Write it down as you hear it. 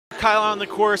Kyle on the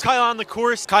course, Kyle on the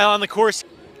course, Kyle on the course,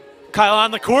 Kyle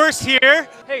on the course here.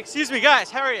 Hey, excuse me,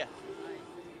 guys, how are you?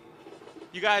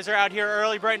 You guys are out here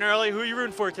early, bright and early. Who are you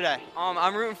rooting for today?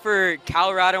 I'm rooting for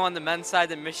Colorado on the men's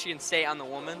side and Michigan State on the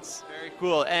women's. Very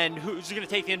cool. And who's going to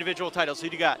take the individual titles? Who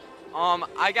do you got?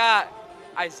 I got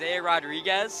Isaiah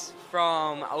Rodriguez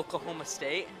from Oklahoma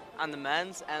State on the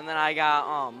men's, and then I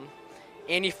got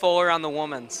Annie Fuller on the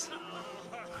women's.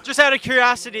 Just out of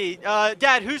curiosity,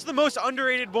 Dad, who's the most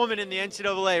underrated woman in the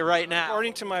NCAA right now?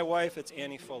 According to my wife, it's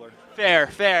Annie Fuller. Fair,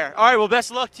 fair. All right, well, best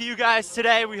of luck to you guys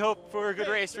today. We hope for a good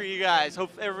race for you guys.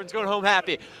 Hope everyone's going home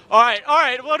happy. All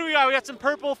right, what do we got? We got some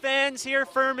purple fans here.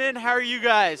 Furman, how are you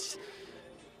guys?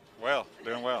 Well,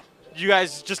 doing well. Did you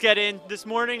guys just get in this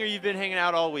morning, or you've been hanging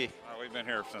out all week? We've been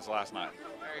here since last night.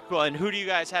 Very cool. And who do you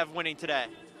guys have winning today?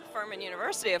 Furman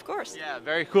University, of course. Yeah,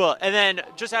 very cool. And then,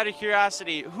 just out of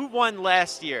curiosity, who won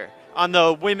last year on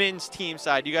the women's team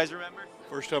side? Do you guys remember?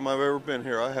 First time I've ever been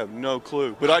here. I have no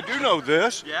clue. But I do know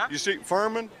this. Yeah? You see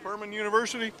Furman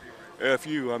University?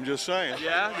 FU, I'm just saying.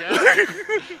 Yeah.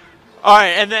 All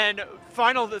right, and then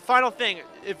the final thing.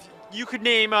 If you could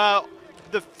name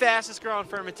the fastest girl in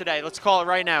Furman today, let's call it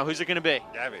right now. Who's it going to be?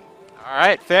 Gabby. All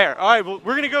right, fair. All right, well,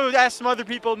 we're going to go ask some other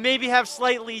people, maybe have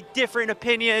slightly different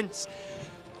opinions.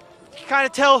 Kind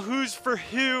of tell who's for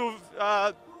who,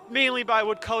 mainly by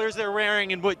what colors they're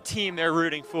wearing and what team they're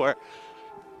rooting for.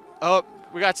 Oh,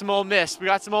 we got some Ole Miss. Hey,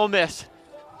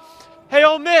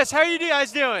 Ole Miss, how are you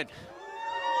guys doing?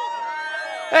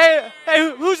 Hey,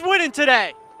 who's winning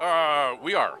today?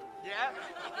 We are. Yeah?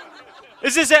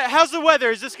 How's the weather?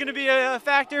 Is this going to be a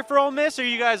factor for Ole Miss, or are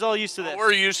you guys all used to this?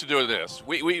 We're used to doing this.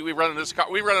 We run in this.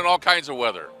 We run in all kinds of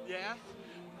weather. Yeah.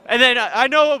 And then I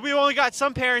know we only got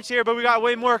some parents here, but we got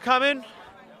way more coming.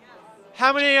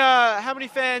 How many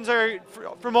fans are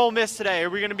from Ole Miss today? Are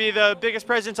we going to be the biggest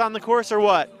presence on the course, or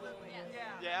what?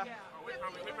 Yeah. We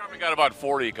probably got about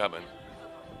 40 coming.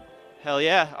 Hell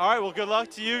yeah! All right. Well, good luck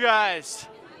to you guys.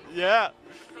 Yeah.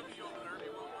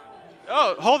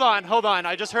 Oh, hold on.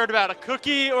 I just heard about a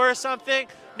cookie or something.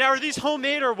 Now, are these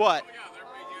homemade or what?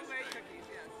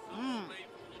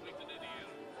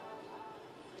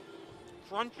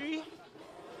 Crunchy.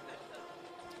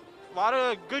 A lot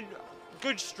of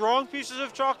good strong pieces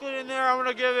of chocolate in there. I'm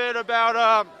gonna give it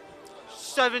about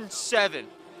 7.7.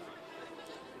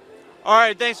 All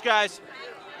right, thanks guys.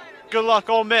 Good luck,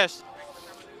 Ole Miss.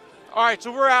 All right,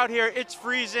 so we're out here. It's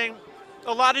freezing.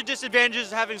 A lot of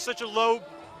disadvantages having such a low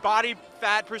body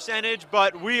fat percentage,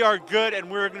 but we are good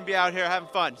and we're gonna be out here having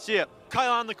fun. See ya.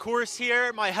 Kyle on the course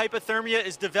here. My hypothermia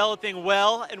is developing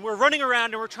well, and we're running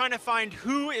around and we're trying to find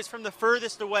who is from the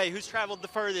furthest away, who's traveled the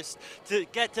furthest to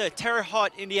get to Terre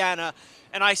Haute, Indiana.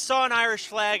 And I saw an Irish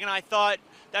flag and I thought,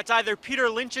 that's either Peter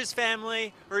Lynch's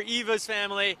family or Eva's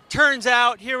family. Turns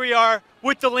out, here we are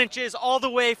with the Lynches all the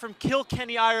way from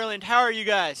Kilkenny, Ireland. How are you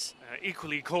guys?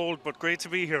 Equally cold, but great to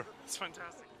be here. It's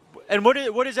fantastic. And what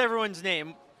is everyone's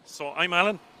name? So I'm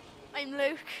Alan. I'm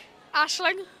Luke.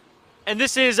 Ashling. And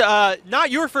this is not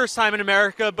your first time in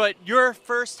America, but your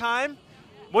first time.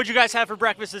 What'd you guys have for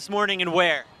breakfast this morning and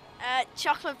where?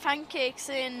 Chocolate pancakes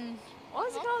in, what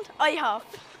is it called? IHOP.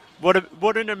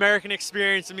 What an American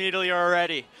experience immediately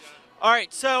already. All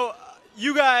right, so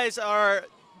you guys are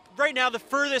right now the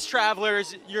furthest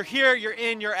travelers. You're here, you're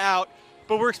in, you're out.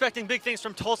 But we're expecting big things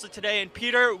from Tulsa today. And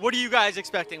Peter, what are you guys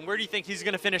expecting? Where do you think he's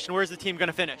going to finish, and where's the team going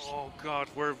to finish? Oh God,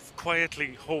 we're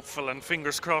quietly hopeful and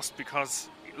fingers crossed because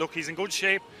look, he's in good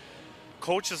shape.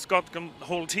 Coach has got the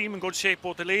whole team in good shape,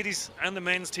 both the ladies and the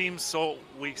men's teams. So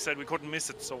we said we couldn't miss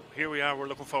it. So here we are. We're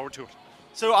looking forward to it.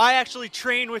 So I actually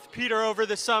trained with Peter over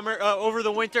the summer, over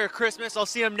the winter, Christmas. I'll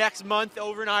see him next month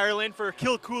over in Ireland for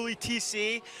Kilcooley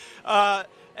TC.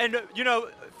 And, you know,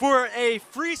 for a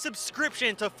free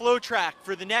subscription to FloTrack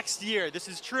for the next year, this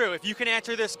is true. If you can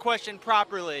answer this question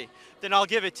properly, then I'll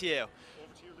give it to you. Over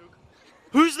to you, Luke.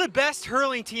 Who's the best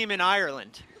hurling team in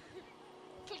Ireland?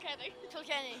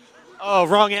 Kilkenny. Oh,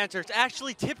 wrong answer. It's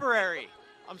actually Tipperary.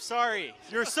 I'm sorry.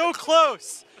 You're so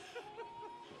close.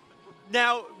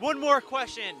 Now, one more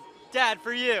question, Dad,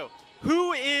 for you.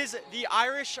 Who is the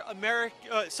Irish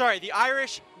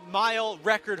mile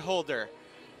record holder?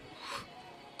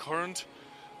 Current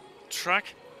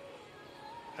track.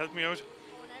 Help me out.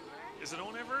 Is it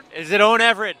Owen Everett? Is it Owen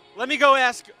Everett? Let me go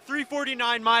ask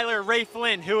 349 miler Ray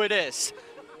Flynn who it is.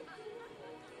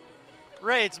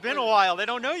 Ray, it's been a while. They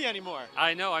don't know you anymore.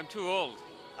 I know. I'm too old.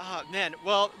 Oh, man.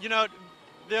 Well, you know,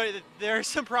 there are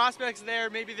some prospects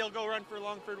there. Maybe they'll go run for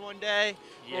Longford one day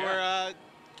or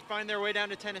find their way down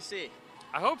to Tennessee.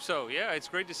 I hope so, yeah. It's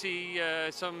great to see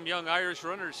some young Irish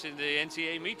runners in the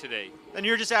NCAA meet today. And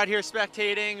you're just out here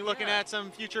spectating, looking at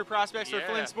some future prospects for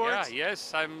Flint sports? Yeah,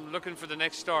 yes. I'm looking for the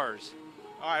next stars.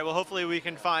 All right, well, hopefully we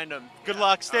can find them. Good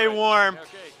luck. Stay warm. Okay.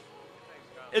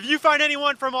 If you find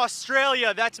anyone from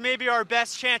Australia, that's maybe our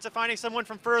best chance of finding someone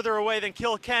from further away than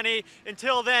Kilkenny.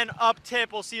 Until then, up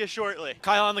tip. We'll see you shortly.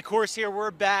 Kyle on the course here.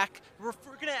 We're back. We're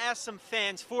going to ask some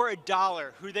fans for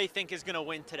 $1 who they think is going to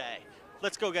win today.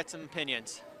 Let's go get some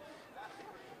opinions.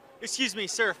 Excuse me,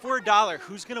 sir, for $1,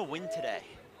 who's going to win today?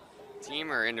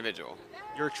 Team or individual?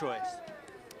 Your choice.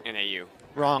 NAU.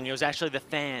 Wrong. It was actually the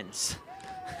fans.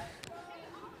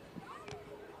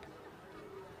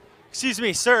 Excuse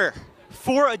me, sir.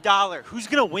 For $1, who's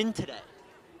going to win today?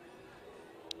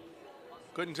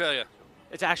 Couldn't tell you.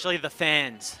 It's actually the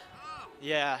fans.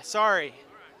 Yeah, sorry.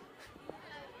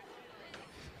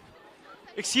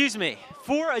 Excuse me,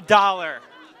 for $1,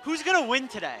 who's going to win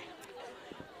today?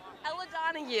 Ella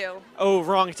Donahue. Oh,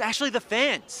 wrong. It's actually the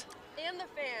fans. And the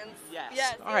fans.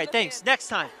 Yes. All right, thanks. Next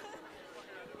time.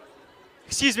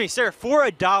 Excuse me, sir, for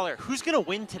 $1, who's going to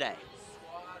win today?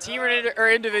 Team or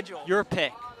individual? Your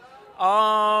pick.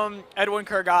 Edwin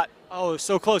Kurgat. Oh,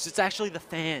 so close. It's actually the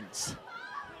fans.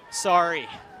 Sorry.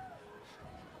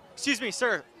 Excuse me,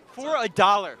 sir. For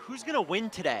 $1, who's going to win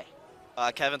today?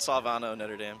 Kevin Salvano,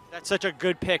 Notre Dame. That's such a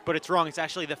good pick, but it's wrong. It's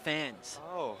actually the fans.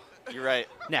 Oh, you're right.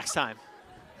 Next time.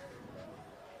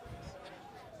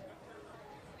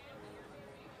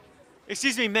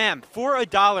 Excuse me, ma'am. For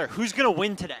 $1, who's going to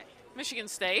win today? Michigan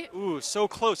State. Ooh, so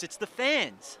close. It's the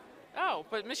fans. Oh,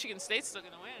 but Michigan State's still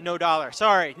going to win. No dollar.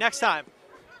 Sorry. Next time.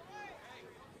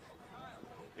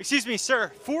 Excuse me,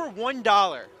 sir. For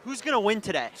 $1, who's going to win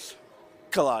today?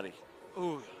 Kaladi.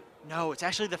 Ooh, no. It's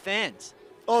actually the fans.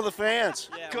 Oh, the fans.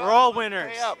 Yeah, we're all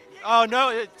winners. Oh,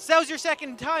 no. That was your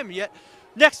second time yet.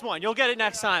 Next one. You'll get it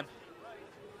next time.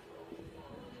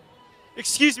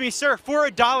 Excuse me, sir. For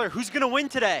 $1, who's going to win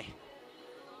today?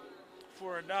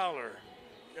 For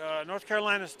 $1, North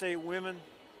Carolina State women,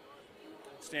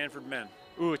 Stanford men.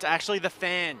 Ooh, it's actually the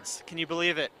fans. Can you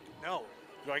believe it? No.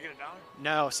 Do I get $1?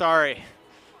 No, sorry.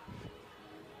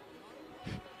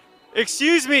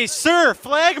 Excuse me, sir,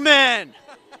 flagman.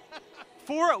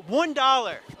 For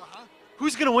 $1,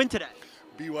 who's going to win today?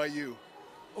 BYU.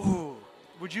 Ooh,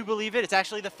 would you believe it? It's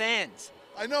actually the fans.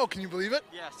 I know. Can you believe it?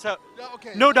 Yeah, so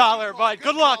okay. no dollar, but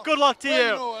good luck. Good luck to well, you.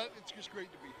 You know what? It's just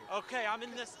great to be here. Okay, I'm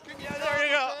in this. There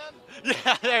you go.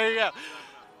 Yeah, there you go.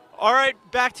 All right,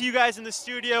 back to you guys in the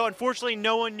studio. Unfortunately,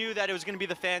 no one knew that it was going to be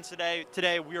the fans today.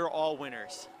 Today, we are all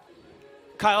winners.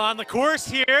 Kyle on the course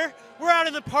here. We're out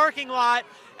in the parking lot,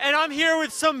 and I'm here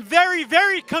with some very,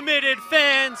 very committed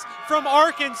fans from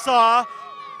Arkansas.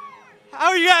 How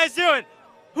are you guys doing?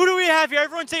 Who do we have here?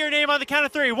 Everyone say your name on the count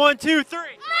of 3. 1, 2, 3.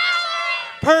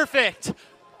 Perfect.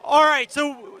 All right,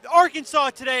 so Arkansas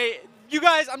today, you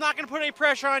guys, I'm not going to put any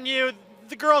pressure on you.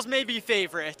 The girls may be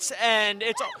favorites, and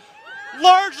it's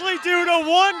largely due to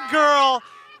one girl.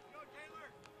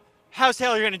 How's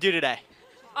Taylor going to do today?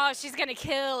 Oh, she's going to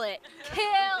kill it. Kill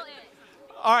it.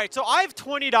 All right, so I have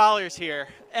 $20 here,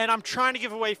 and I'm trying to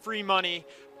give away free money.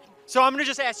 So I'm going to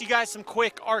just ask you guys some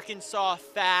quick Arkansas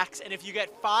facts, and if you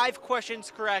get 5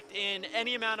 questions correct in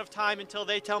any amount of time until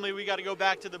they tell me we got to go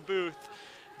back to the booth,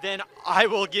 then I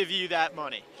will give you that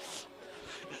money.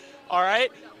 All right?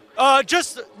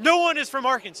 Just no one is from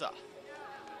Arkansas.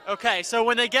 Okay, so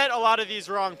when they get a lot of these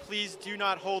wrong, please do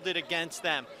not hold it against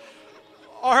them.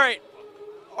 All right,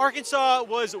 Arkansas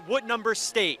was what number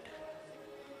state?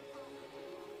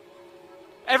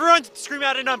 Everyone scream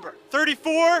out a number.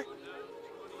 34?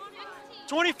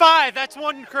 25, that's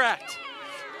one correct.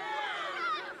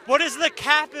 What is the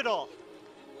capital?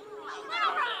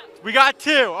 We got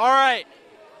 2, all right.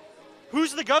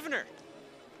 Who's the governor?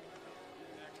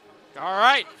 All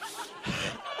right.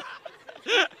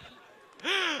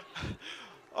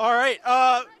 All right,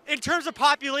 in terms of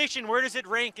population, where does it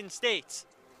rank in states?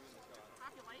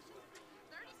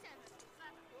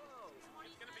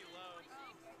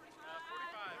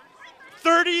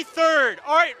 33rd.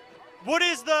 All right, what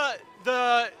is the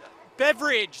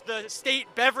beverage, the state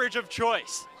beverage of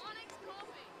choice?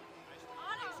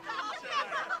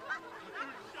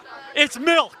 It's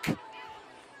milk.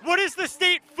 What is the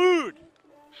state food?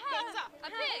 A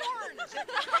pig.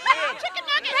 Chicken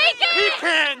nuggets.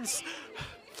 Pecans.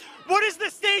 What is the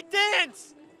state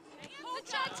dance?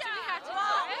 The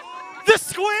cha-cha. The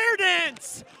square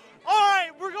dance. All right,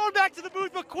 we're going back to the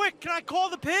booth, but quick, can I call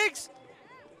the pigs?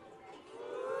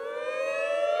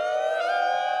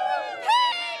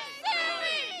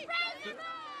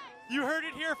 You heard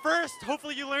it here first.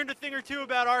 Hopefully you learned a thing or two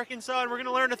about Arkansas, and we're going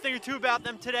to learn a thing or two about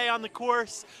them today on the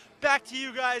course. back to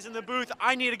you guys in the booth.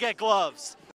 I need to get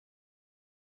gloves.